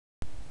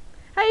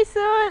Hey,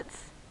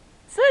 Soots!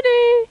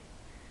 Sooty!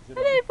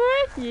 Hello,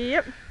 boy!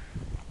 Yep.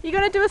 You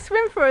gonna do a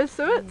swim for us,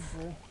 Soots?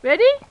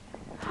 Ready?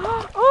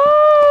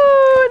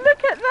 Oh,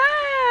 look at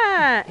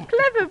that!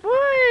 Clever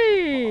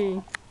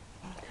boy!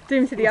 Do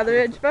him to the other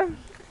edge, bub.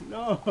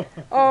 No!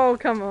 Oh,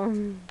 come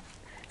on.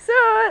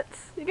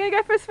 Soots! You gonna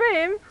go for a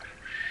swim?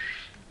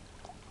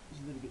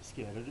 He's a little bit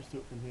scared, I'll just do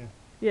it from here.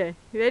 Yeah.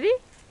 You ready?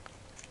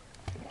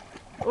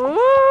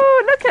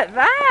 Oh, look at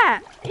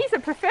that! He's a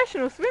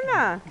professional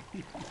swimmer.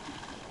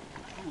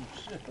 Oh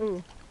shit.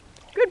 Ooh.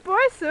 Good boy,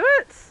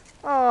 Soots.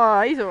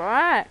 Oh, he's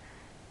alright.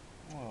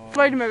 Oh,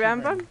 Float him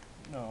around, bub.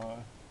 No.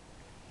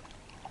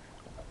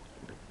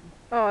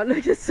 Oh,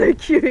 look, it's so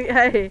cute,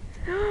 hey?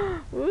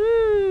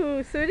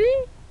 Ooh, Sooty?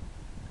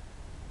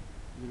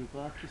 Little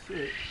glass to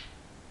sit.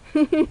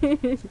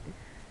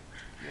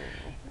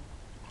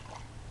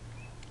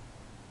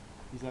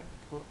 He's like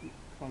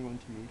clung on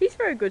to me. He's a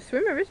very good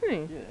swimmer, isn't he?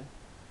 Yeah.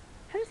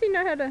 How does he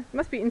know how to...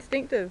 Must be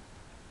instinctive.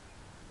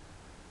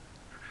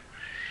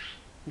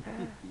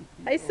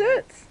 Hey,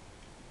 Soots!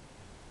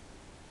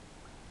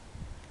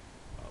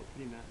 I'll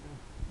put him out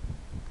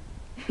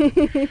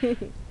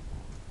now.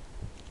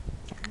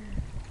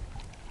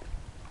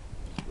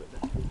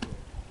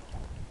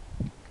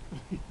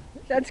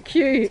 That's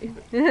cute.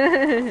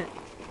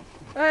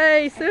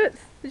 Hey, Soots,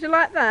 did you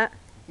like that?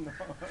 No.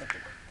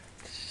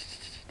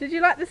 Did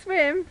you like the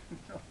swim?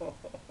 No.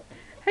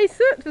 Hey,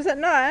 Soots, was that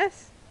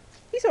nice?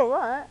 He's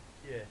alright.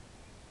 Yeah.